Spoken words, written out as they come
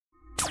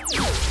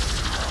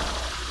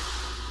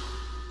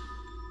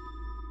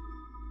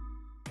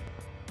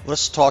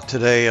Let's talk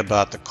today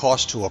about the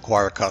cost to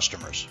acquire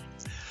customers.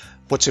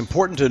 What's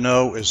important to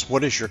know is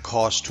what is your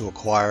cost to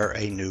acquire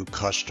a new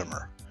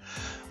customer.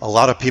 A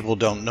lot of people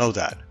don't know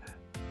that.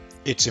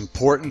 It's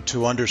important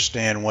to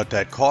understand what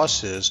that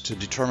cost is to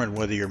determine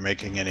whether you're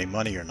making any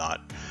money or not.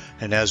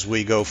 And as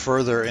we go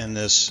further in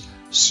this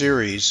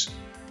series,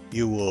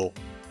 you will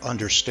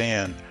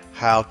understand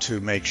how to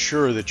make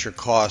sure that your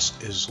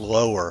cost is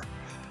lower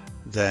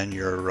than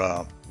your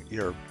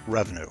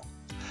revenue.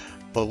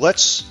 But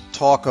let's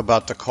talk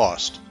about the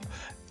cost.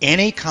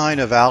 Any kind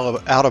of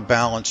out of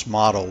balance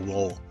model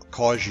will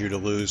cause you to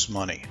lose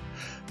money.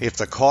 If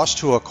the cost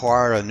to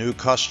acquire a new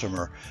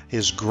customer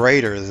is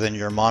greater than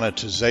your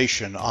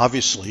monetization,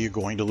 obviously you're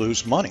going to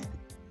lose money.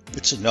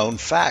 It's a known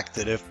fact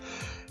that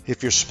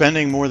if you're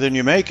spending more than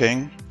you're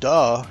making,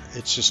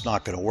 it's just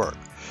not going to work.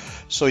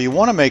 So you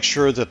want to make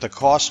sure that the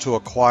cost to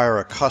acquire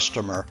a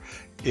customer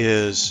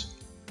is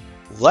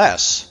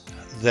less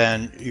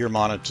than your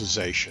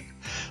monetization.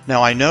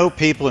 Now, I know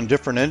people in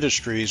different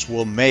industries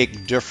will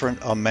make different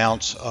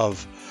amounts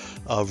of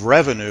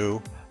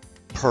revenue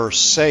per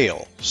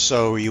sale.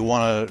 So you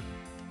want to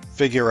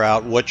figure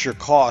out what your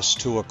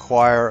cost to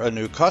acquire a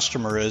new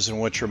customer is and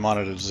what your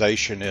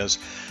monetization is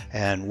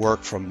and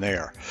work from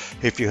there.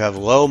 If you have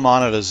low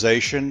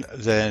monetization,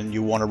 then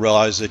you want to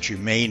realize that you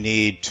may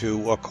need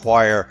to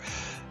acquire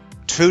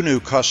 2 new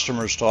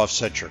customers to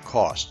offset your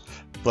cost,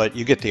 but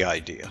you get the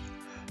idea.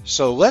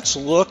 So let's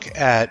look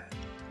at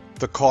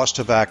the cost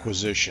of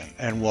acquisition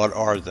and what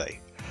are they.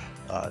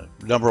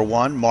 Number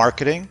 1,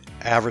 marketing,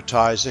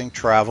 advertising,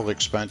 travel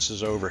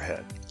expenses,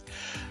 overhead.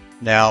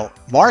 Now,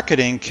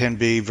 marketing can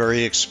be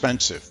very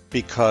expensive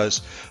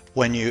because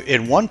when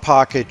in one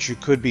pocket you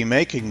could be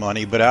making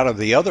money, but out of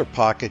the other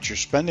pocket you're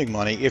spending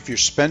money. If you're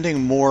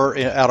spending more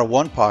out of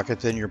one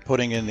pocket than you're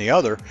putting in the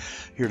other,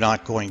 you're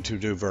not going to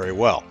do very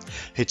well.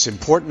 It's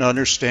important to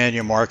understand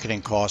your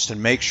marketing cost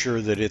and make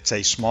sure that it's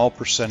a small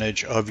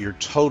percentage of your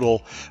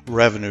total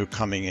revenue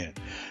coming in,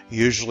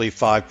 usually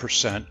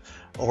 5%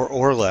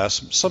 or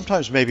less,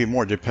 sometimes maybe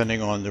more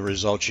depending on the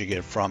results you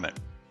get from it.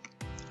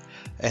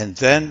 And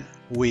then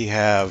we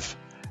have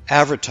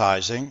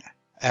advertising.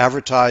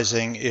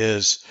 Advertising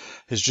is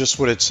just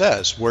what it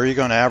says. Where are you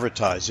going to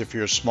advertise? If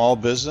you're a small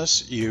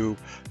business, you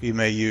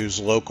may use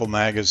local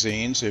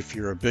magazines. If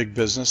you're a big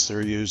business,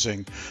 they're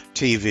using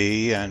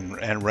TV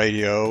and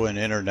radio and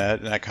internet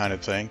and that kind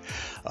of thing.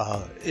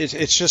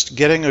 It's just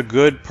getting a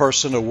good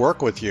person to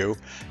work with you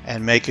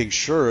and making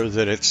sure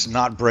that it's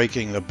not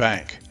breaking the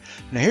bank.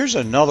 Now here's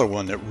another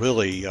one that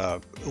really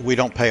we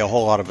don't pay a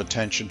whole lot of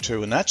attention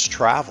to, and that's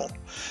travel.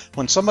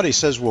 When somebody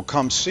says, well,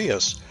 come see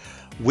us,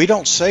 we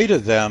don't say to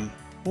them,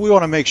 we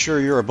want to make sure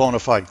you're a bona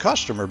fide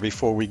customer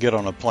before we get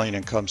on a plane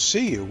and come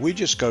see you. We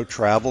just go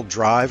travel,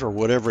 drive, or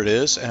whatever it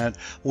is, and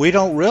we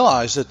don't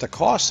realize that the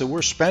cost that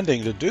we're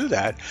spending to do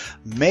that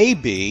may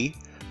be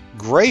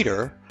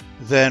greater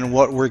than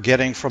what we're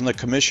getting from the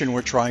commission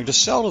we're trying to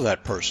sell to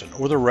that person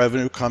or the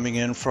revenue coming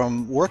in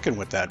from working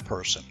with that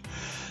person.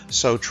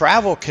 So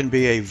travel can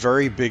be a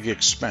very big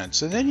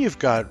expense. And then you've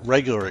got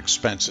regular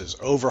expenses,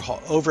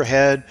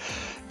 overhead,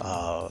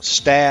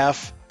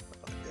 staff,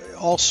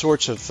 all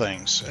sorts of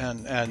things,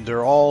 and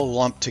they're all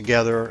lumped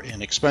together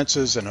in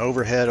expenses and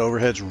overhead.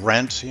 Overhead's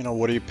rent.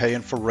 What are you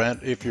paying for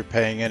rent if you're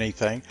paying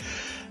anything?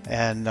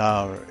 And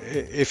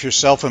if you're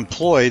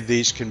self-employed,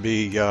 these can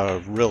be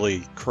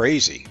really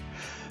crazy.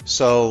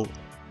 So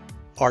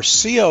our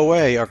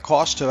COA, our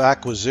cost of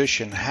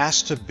acquisition,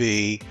 has to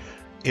be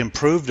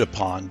improved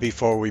upon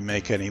before we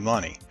make any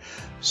money.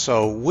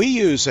 So we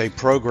use a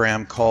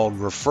program called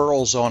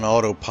Referrals On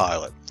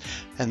Autopilot,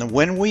 and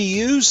when we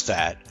use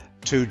that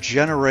to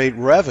generate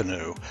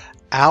revenue,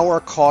 our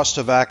cost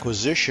of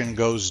acquisition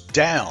goes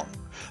down.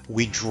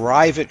 We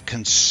drive it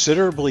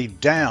considerably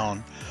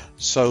down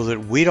so that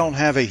we don't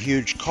have a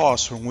huge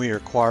cost when we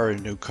acquire a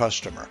new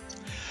customer.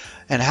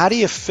 And how do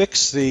you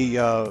fix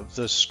the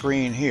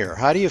screen here?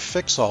 How do you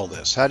fix all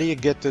this? How do you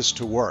get this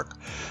to work?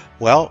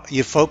 Well,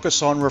 you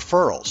focus on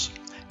referrals.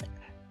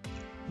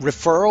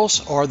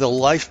 Referrals are the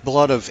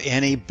lifeblood of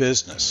any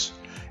business.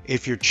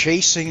 If you're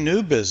chasing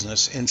new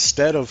business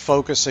instead of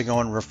focusing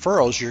on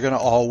referrals, you're going to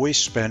always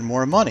spend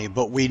more money.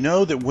 But we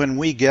know that when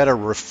we get a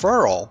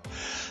referral,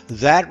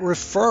 that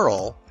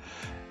referral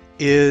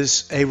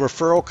is a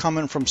referral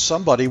coming from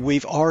somebody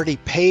we've already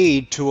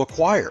paid to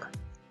acquire.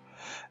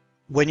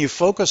 When you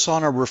focus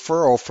on a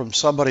referral from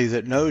somebody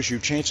that knows you,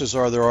 chances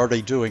are they're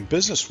already doing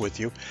business with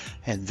you,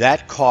 and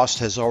that cost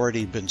has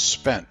already been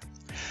spent.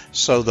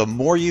 So the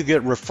more you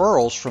get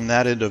referrals from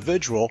that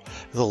individual,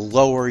 the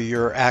lower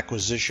your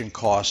acquisition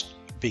cost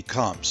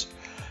becomes.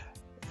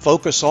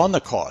 Focus on the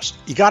cost.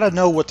 You got to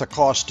know what the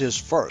cost is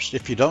first.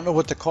 If you don't know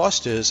what the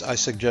cost is, I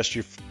suggest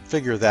you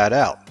figure that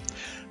out,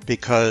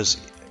 because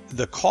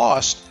the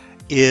cost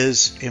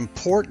is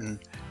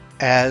important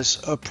as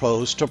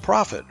opposed to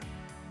profit.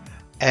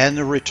 And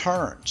the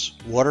returns.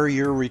 What are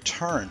your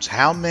returns?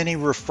 How many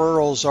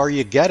referrals are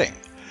you getting?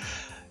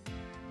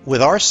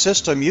 With our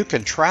system, you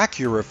can track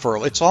your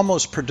referral. It's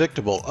almost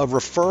predictable. A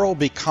referral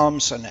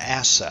becomes an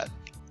asset.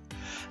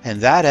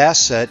 And that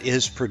asset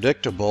is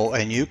predictable,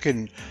 and you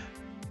can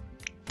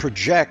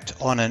project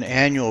on an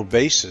annual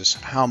basis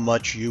how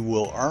much you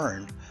will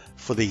earn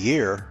for the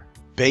year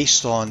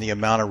based on the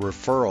amount of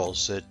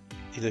referrals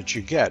that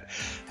you get.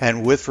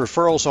 And with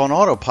Referrals on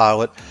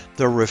Autopilot,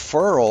 the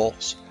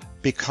referrals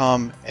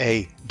become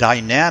a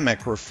dynamic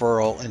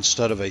referral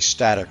instead of a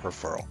static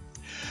referral.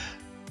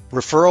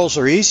 Referrals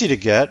are easy to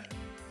get,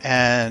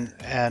 and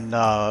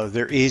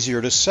they're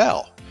easier to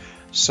sell.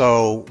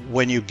 So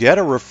when you get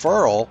a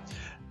referral,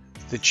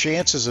 the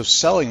chances of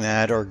selling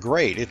that are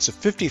great. It's a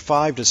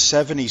 55 to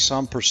 70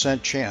 some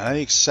percent chance, I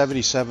think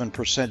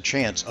 77%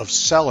 chance of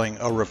selling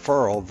a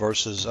referral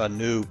versus a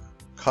new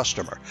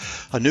customer.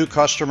 A new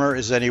customer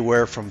is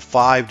anywhere from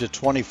 5 to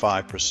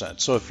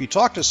 25%. So if you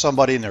talk to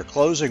somebody and their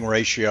closing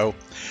ratio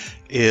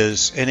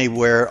is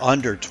anywhere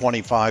under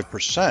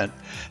 25%,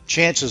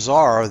 chances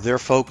are they're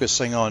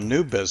focusing on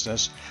new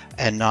business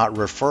and not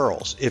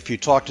referrals. If you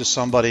talk to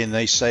somebody and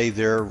they say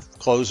their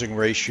closing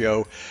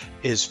ratio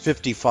is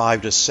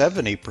 55 to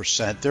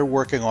 70%, they're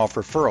working off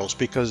referrals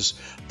because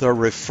the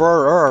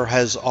referrer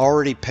has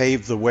already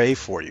paved the way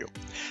for you,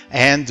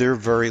 and they're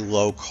very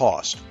low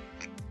cost.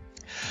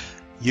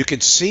 You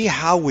can see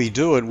how we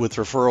do it with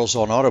Referrals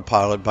on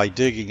Autopilot by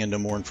digging into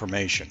more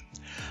information.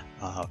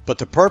 But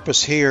the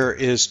purpose here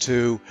is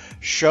to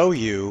show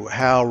you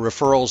how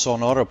Referrals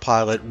on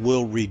Autopilot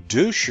will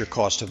reduce your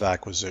cost of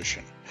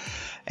acquisition.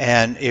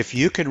 And if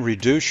you can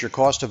reduce your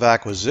cost of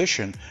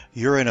acquisition,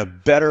 you're in a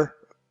better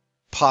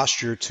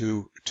posture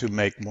to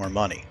make more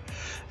money.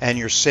 And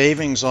your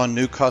savings on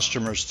new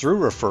customers through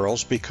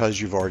referrals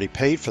because you've already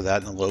paid for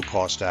that in the low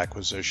cost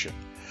acquisition.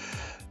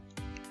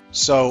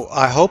 So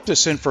I hope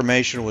this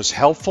information was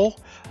helpful.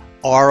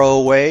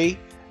 ROA,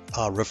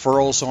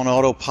 Referrals on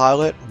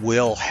Autopilot,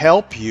 will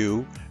help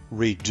you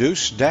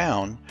reduce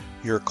down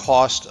your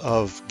cost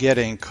of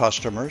getting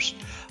customers.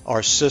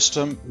 Our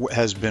system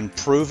has been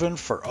proven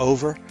for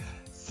over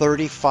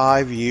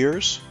 35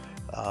 years,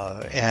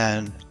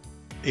 and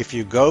if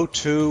you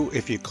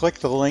click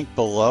the link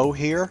below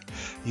here,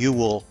 you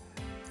will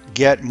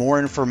get more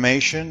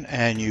information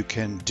and you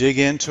can dig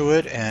into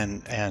it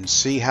and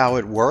see how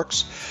it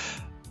works.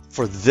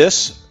 For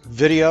this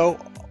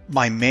video,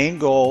 my main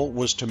goal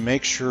was to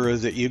make sure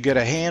that you get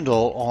a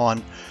handle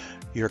on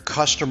your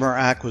customer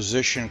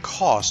acquisition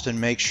cost and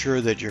make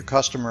sure that your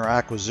customer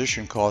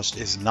acquisition cost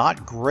is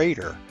not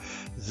greater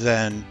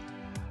than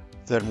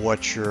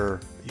what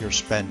you're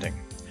spending.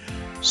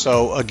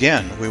 So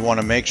again, we want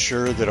to make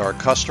sure that our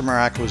customer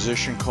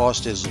acquisition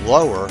cost is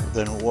lower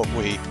than what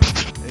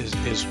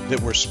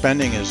that we're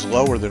spending is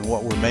lower than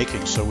what we're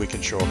making, so we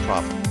can show a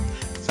profit.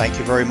 Thank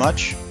you very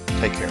much.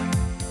 Take care.